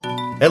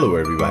Hello,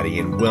 everybody,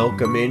 and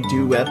welcome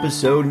into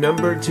episode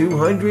number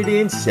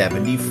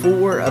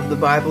 274 of the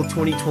Bible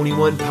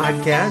 2021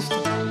 podcast.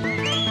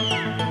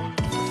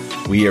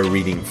 We are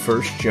reading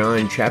 1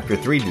 John chapter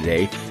 3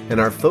 today, and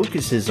our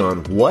focus is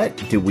on what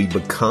do we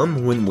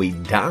become when we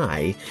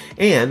die,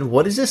 and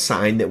what is a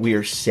sign that we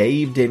are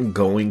saved and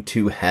going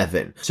to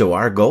heaven. So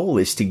our goal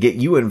is to get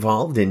you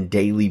involved in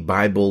daily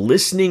Bible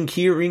listening,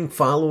 hearing,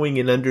 following,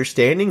 and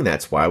understanding.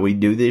 That's why we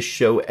do this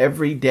show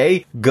every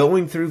day,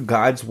 going through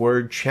God's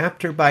Word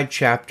chapter by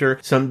chapter.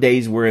 Some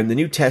days we're in the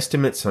New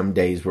Testament, some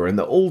days we're in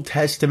the Old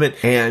Testament,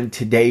 and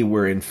today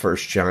we're in 1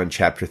 John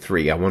chapter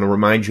 3. I want to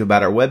remind you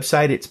about our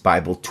website. It's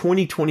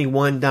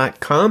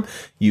Bible2021.com.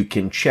 You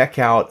can check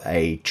out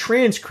a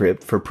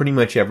transcript for pretty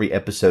much every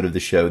episode of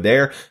the show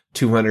there,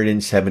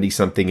 270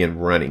 something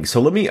and running. So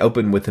let me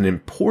open with an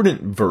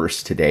important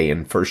verse today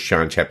in 1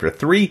 John chapter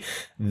 3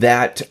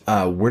 that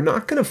we're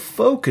not going to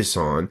focus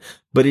on,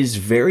 but is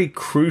very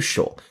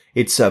crucial.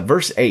 It's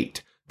verse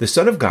 8. The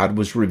Son of God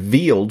was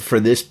revealed for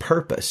this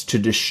purpose, to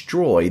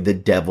destroy the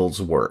devil's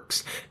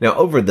works. Now,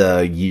 over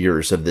the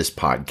years of this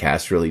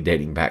podcast, really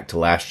dating back to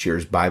last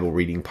year's Bible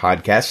reading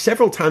podcast,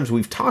 several times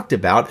we've talked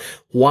about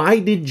why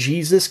did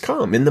Jesus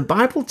come? And the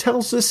Bible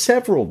tells us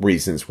several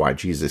reasons why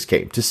Jesus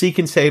came: to seek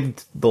and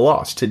save the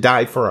lost, to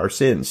die for our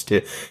sins,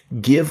 to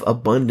give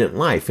abundant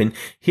life. And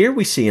here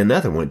we see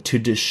another one: to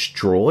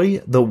destroy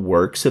the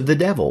works of the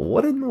devil.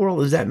 What in the world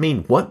does that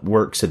mean? What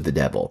works of the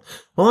devil?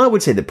 Well, I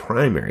would say the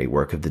primary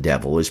work of the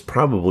devil is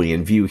probably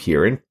in view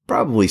here, and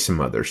probably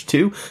some others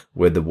too,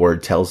 where the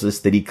word tells us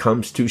that he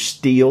comes to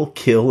steal,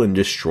 kill, and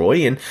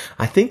destroy. And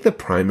I think the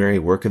primary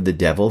work of the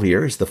devil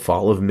here is the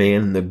fall of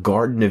man in the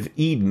Garden of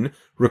Eden,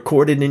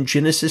 recorded in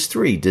Genesis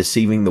 3,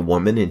 deceiving the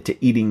woman into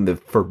eating the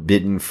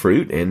forbidden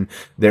fruit and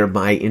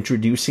thereby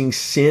introducing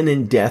sin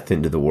and death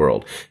into the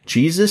world.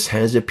 Jesus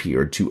has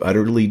appeared to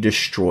utterly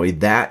destroy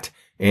that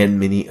and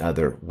many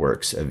other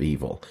works of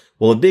evil.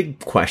 Well, a big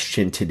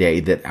question today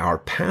that our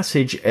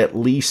passage at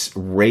least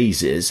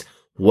raises: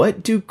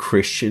 what do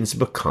Christians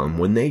become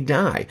when they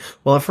die?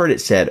 Well, I've heard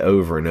it said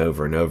over and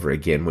over and over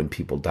again, when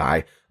people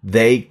die,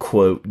 they,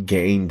 quote,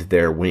 gained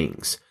their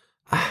wings.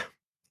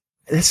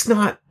 That's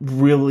not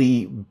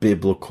really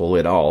biblical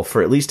at all,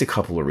 for at least a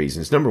couple of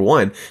reasons. Number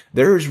one,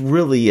 there's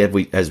really,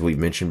 as we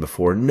mentioned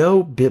before,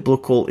 no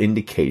biblical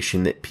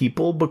indication that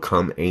people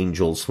become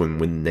angels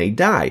when they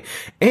die.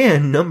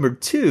 And number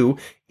two,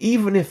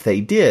 even if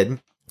they did,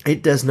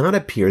 it does not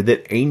appear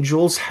that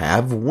angels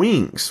have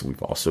wings.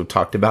 We've also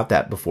talked about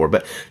that before.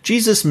 But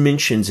Jesus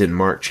mentions in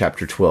Mark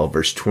chapter 12,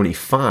 verse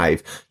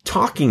 25,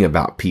 talking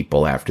about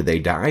people after they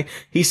die.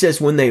 He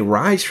says, when they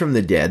rise from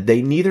the dead,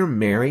 they neither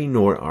marry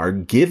nor are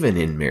given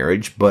in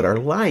marriage, but are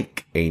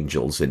like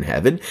angels in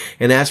heaven.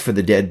 And as for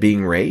the dead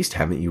being raised,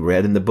 haven't you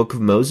read in the book of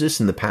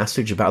Moses, in the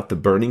passage about the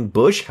burning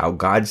bush, how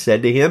God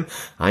said to him,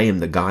 I am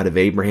the God of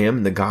Abraham,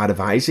 and the God of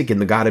Isaac, and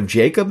the God of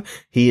Jacob?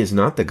 He is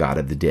not the God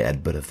of the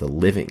dead, but of the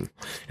living.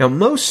 Now,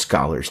 most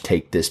scholars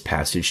take this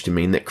passage to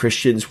mean that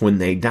Christians, when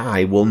they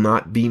die, will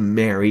not be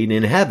married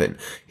in heaven.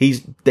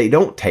 They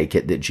don't take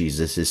it that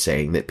Jesus is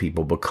saying that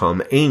people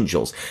become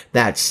angels.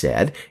 That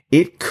said,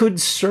 it could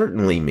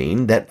certainly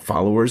mean that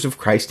followers of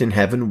Christ in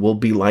heaven will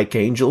be like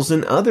angels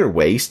in other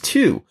ways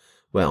too.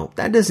 Well,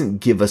 that doesn't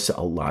give us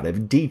a lot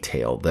of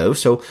detail though,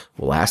 so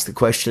we'll ask the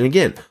question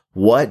again.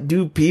 What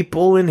do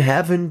people in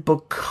heaven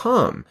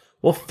become?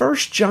 Well, 1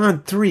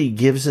 John 3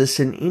 gives us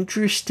an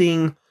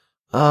interesting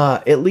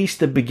at least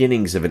the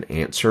beginnings of an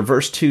answer.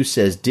 Verse 2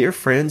 says, Dear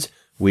friends,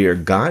 we are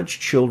God's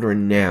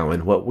children now,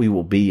 and what we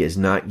will be has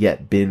not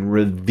yet been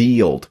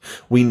revealed.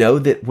 We know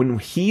that when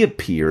he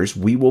appears,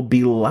 we will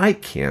be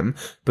like him,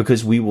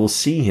 because we will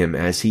see him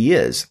as he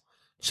is.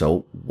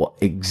 So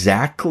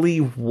exactly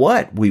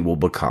what we will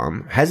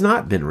become has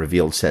not been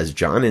revealed, says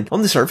John. And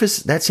on the surface,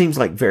 that seems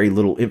like very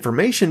little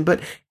information, but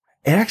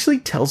it actually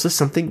tells us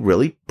something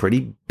really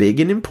pretty big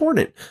and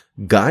important.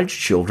 God's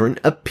children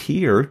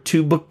appear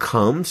to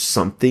become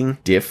something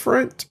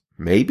different,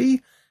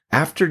 maybe,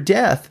 after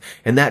death.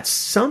 And that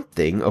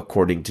something,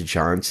 according to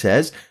John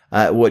says,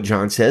 what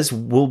John says,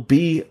 will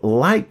be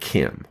like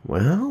him.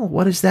 Well,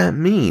 what does that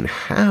mean?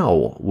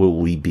 How will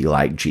we be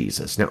like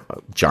Jesus? Now,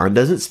 John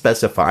doesn't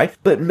specify,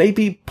 but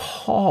maybe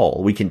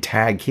Paul, we can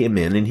tag him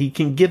in and he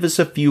can give us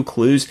a few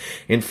clues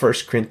in 1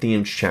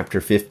 Corinthians chapter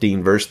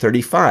 15, verse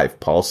 35.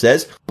 Paul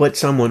says, but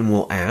someone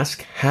will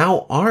ask,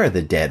 how are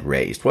the dead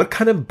raised? What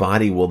kind of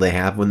body will they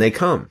have when they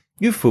come?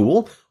 You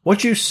fool!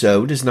 What you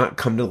sow does not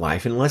come to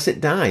life unless it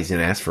dies.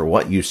 And as for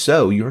what you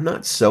sow, you're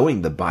not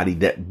sowing the body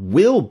that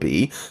will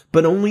be,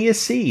 but only a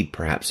seed,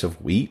 perhaps of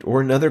wheat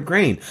or another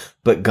grain.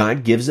 But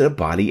God gives it a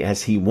body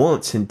as he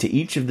wants, and to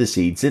each of the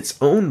seeds its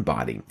own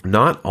body.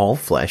 Not all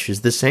flesh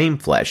is the same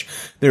flesh.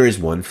 There is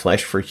one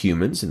flesh for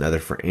humans, another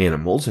for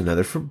animals,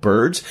 another for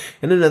birds,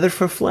 and another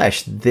for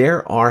flesh.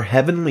 There are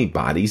heavenly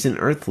bodies and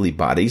earthly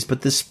bodies,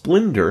 but the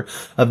splendor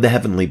of the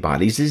heavenly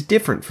bodies is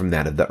different from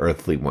that of the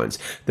earthly ones.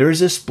 There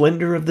is a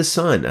splendor of the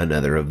sun, sun,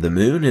 another of the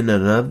moon, and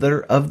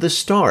another of the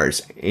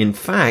stars. In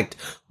fact,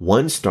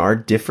 one star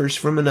differs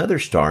from another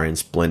star in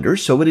splendor,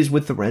 so it is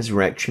with the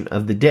resurrection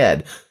of the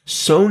dead.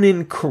 Sown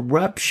in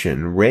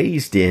corruption,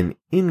 raised in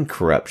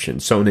incorruption.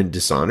 Sown in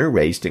dishonor,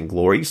 raised in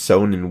glory.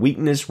 Sown in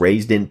weakness,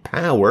 raised in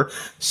power.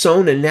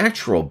 Sown a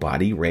natural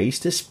body,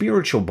 raised a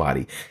spiritual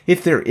body.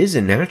 If there is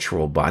a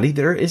natural body,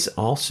 there is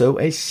also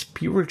a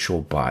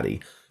spiritual body.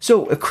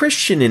 So a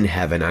Christian in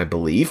heaven, I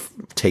believe,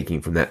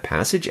 taking from that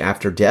passage,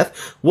 after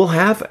death, will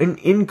have an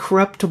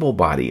incorruptible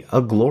body,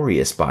 a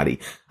glorious body,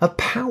 a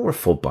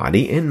powerful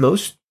body, and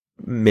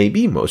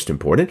maybe most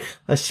important,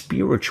 a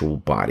spiritual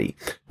body.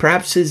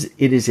 Perhaps it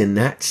is in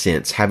that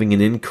sense, having an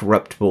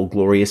incorruptible,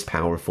 glorious,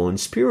 powerful, and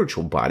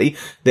spiritual body,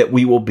 that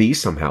we will be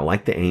somehow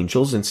like the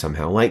angels and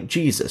somehow like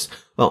Jesus.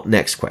 Well,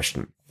 next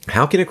question.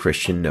 How can a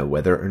Christian know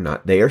whether or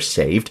not they are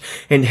saved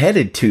and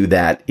headed to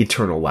that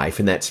eternal life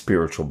in that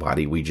spiritual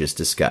body we just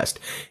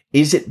discussed?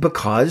 Is it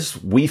because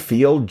we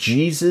feel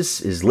Jesus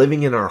is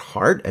living in our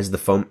heart, as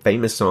the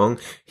famous song,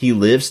 "He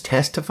Lives,"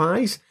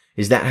 testifies?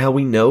 Is that how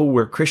we know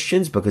we're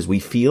Christians, because we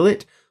feel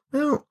it?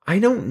 Well, I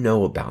don't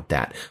know about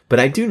that, but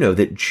I do know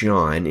that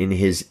John, in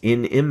his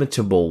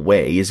inimitable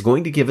way, is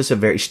going to give us a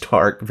very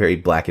stark, very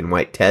black and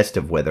white test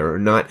of whether or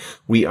not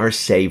we are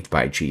saved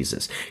by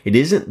Jesus. It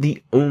isn't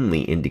the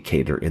only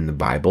indicator in the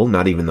Bible,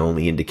 not even the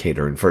only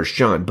indicator in 1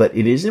 John, but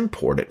it is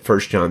important.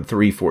 1 John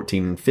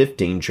 3:14 and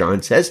 15,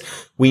 John says,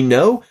 "We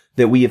know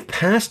that we have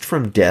passed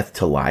from death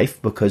to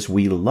life because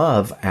we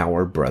love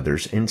our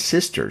brothers and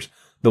sisters.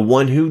 The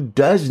one who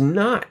does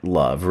not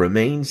love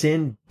remains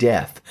in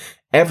death.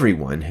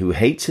 Everyone who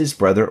hates his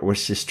brother or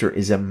sister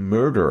is a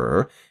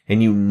murderer,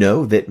 and you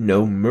know that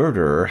no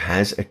murderer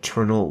has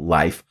eternal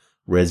life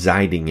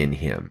residing in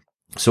him."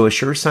 So a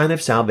sure sign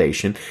of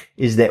salvation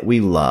is that we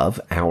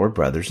love our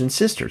brothers and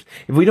sisters.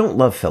 If we don't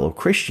love fellow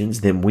Christians,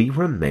 then we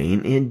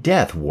remain in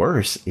death.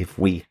 Worse, if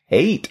we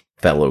hate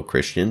fellow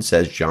Christians,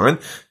 says John,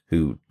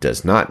 who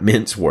does not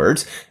mince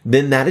words,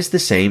 then that is the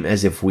same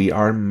as if we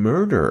are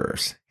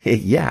murderers.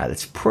 Yeah,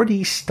 that's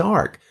pretty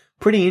stark,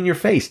 pretty in your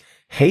face.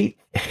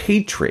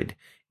 Hatred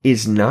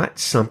is not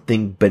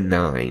something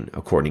benign,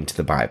 according to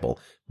the Bible,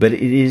 but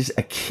it is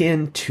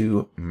akin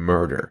to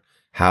murder.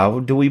 How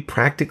do we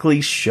practically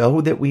show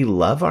that we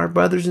love our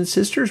brothers and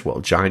sisters? Well,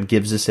 John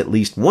gives us at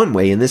least one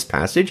way in this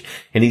passage,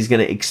 and he's going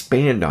to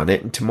expand on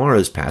it in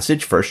tomorrow's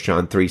passage. 1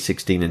 John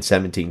 3:16 and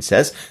 17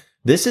 says,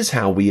 "This is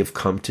how we have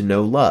come to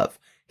know love.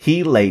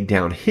 He laid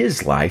down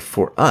his life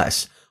for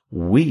us.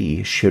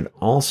 We should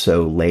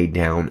also lay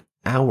down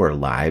our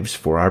lives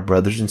for our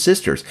brothers and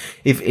sisters.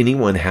 If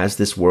anyone has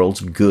this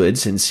world's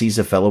goods and sees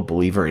a fellow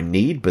believer in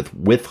need but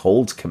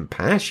withholds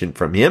compassion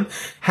from him,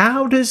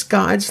 how does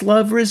God's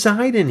love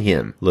reside in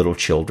him? Little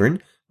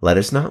children, let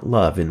us not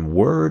love in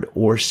word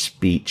or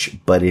speech,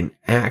 but in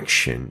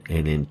action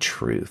and in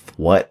truth."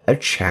 What a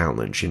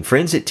challenge. And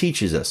friends, it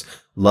teaches us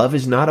love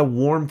is not a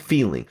warm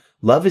feeling.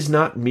 Love is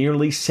not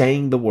merely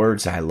saying the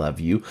words, "I love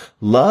you."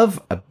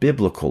 Love, a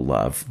biblical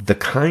love, the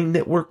kind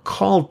that we're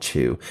called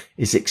to,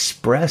 is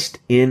expressed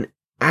in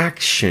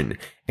action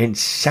and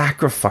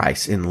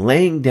sacrifice and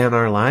laying down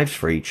our lives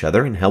for each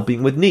other and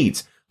helping with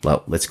needs.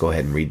 Well, let's go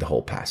ahead and read the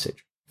whole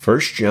passage.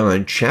 1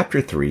 John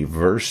chapter 3,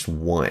 verse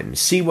 1.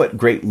 "See what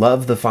great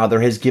love the Father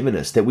has given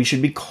us, that we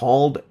should be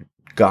called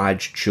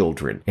God's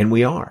children." And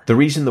we are. The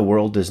reason the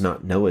world does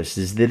not know us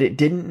is that it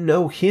didn't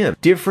know him.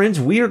 Dear friends,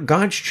 we are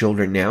God's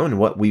children now, and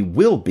what we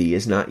will be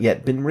has not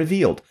yet been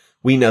revealed.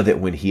 We know that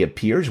when he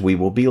appears, we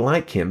will be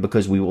like him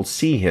because we will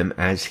see him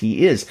as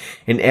he is.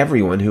 And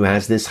everyone who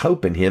has this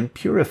hope in him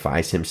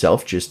purifies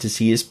himself just as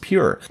he is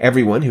pure.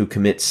 Everyone who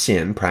commits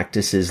sin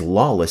practices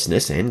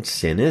lawlessness, and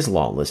sin is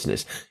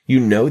lawlessness. You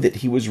know that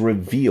he was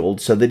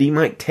revealed so that he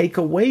might take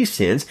away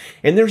sins,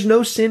 and there's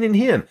no sin in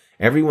him.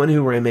 Everyone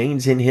who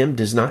remains in him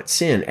does not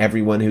sin.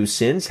 Everyone who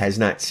sins has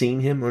not seen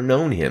him or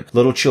known him.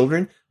 Little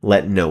children,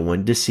 let no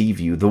one deceive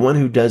you. The one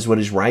who does what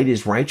is right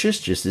is righteous,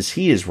 just as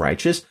he is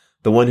righteous.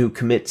 The one who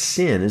commits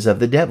sin is of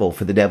the devil,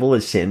 for the devil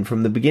has sinned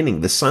from the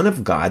beginning. The Son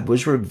of God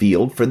was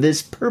revealed for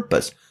this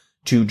purpose,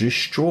 to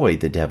destroy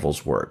the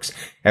devil's works.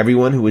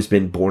 Everyone who has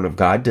been born of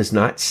God does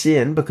not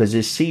sin because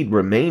his seed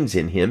remains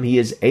in him. He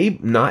is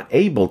not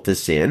able to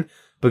sin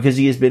because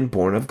he has been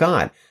born of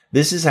God.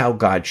 This is how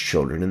God's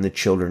children and the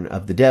children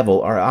of the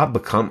devil are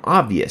become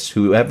obvious.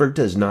 Whoever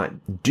does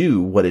not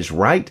do what is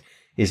right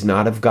is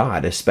not of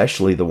God,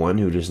 especially the one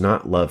who does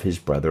not love his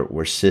brother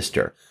or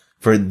sister.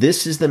 For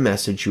this is the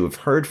message you have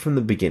heard from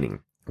the beginning.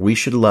 We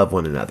should love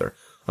one another.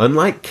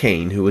 Unlike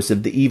Cain, who was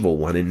of the evil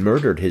one and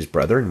murdered his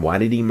brother. And why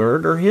did he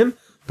murder him?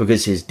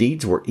 Because his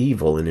deeds were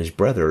evil and his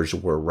brothers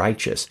were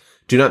righteous.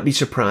 Do not be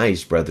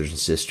surprised, brothers and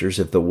sisters,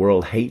 if the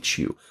world hates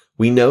you.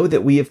 We know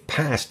that we have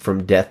passed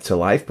from death to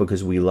life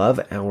because we love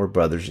our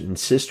brothers and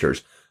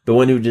sisters. The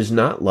one who does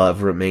not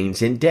love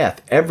remains in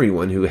death.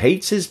 Everyone who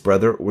hates his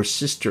brother or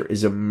sister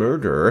is a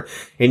murderer,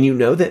 and you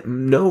know that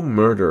no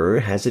murderer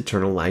has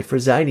eternal life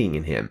residing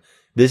in him.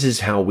 This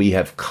is how we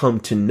have come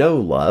to know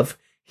love.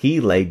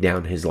 He laid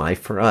down his life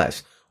for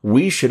us.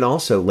 we should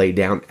also lay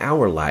down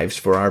our lives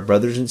for our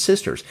brothers and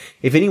sisters.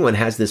 If anyone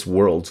has this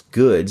world's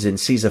goods and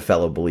sees a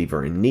fellow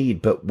believer in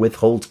need, but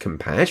withholds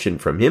compassion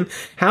from him,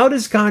 how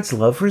does God's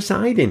love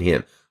reside in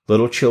him?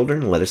 Little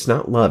children, let us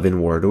not love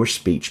in word or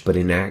speech, but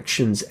in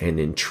actions and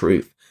in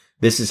truth.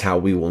 This is how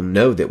we will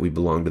know that we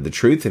belong to the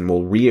truth and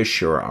will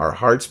reassure our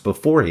hearts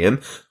before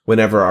him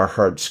whenever our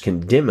hearts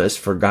condemn us,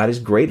 for God is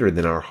greater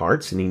than our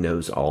hearts and he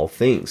knows all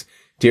things.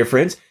 Dear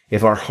friends,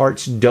 if our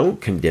hearts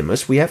don't condemn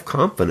us, we have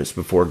confidence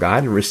before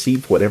God and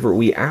receive whatever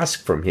we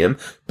ask from him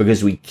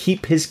because we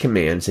keep his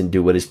commands and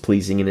do what is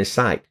pleasing in his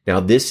sight. Now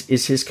this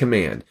is his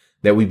command,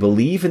 that we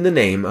believe in the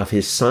name of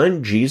his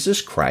Son,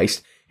 Jesus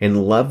Christ,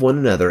 and love one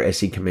another as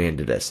he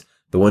commanded us.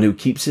 The one who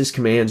keeps his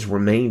commands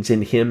remains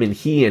in him and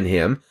he in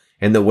him.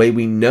 And the way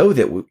we know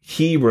that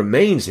he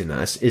remains in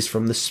us is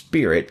from the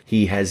Spirit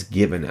he has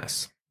given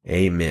us.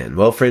 Amen.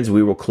 Well, friends,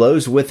 we will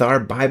close with our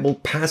Bible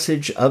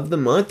passage of the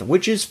month,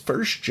 which is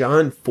 1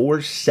 John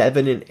 4,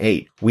 7, and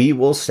 8. We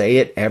will say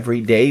it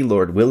every day,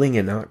 Lord willing,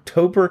 in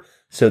October,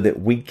 so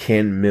that we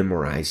can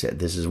memorize it.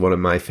 This is one of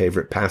my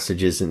favorite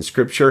passages in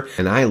Scripture,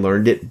 and I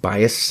learned it by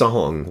a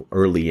song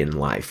early in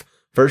life.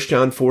 1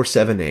 John 4,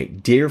 7,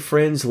 8. Dear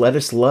friends, let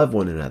us love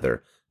one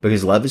another,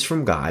 because love is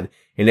from God,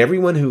 and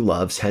everyone who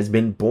loves has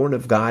been born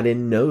of God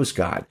and knows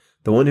God.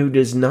 The one who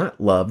does not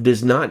love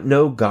does not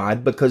know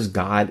God, because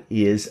God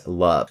is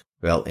love.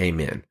 Well,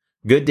 amen.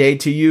 Good day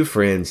to you,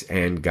 friends,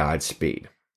 and Godspeed.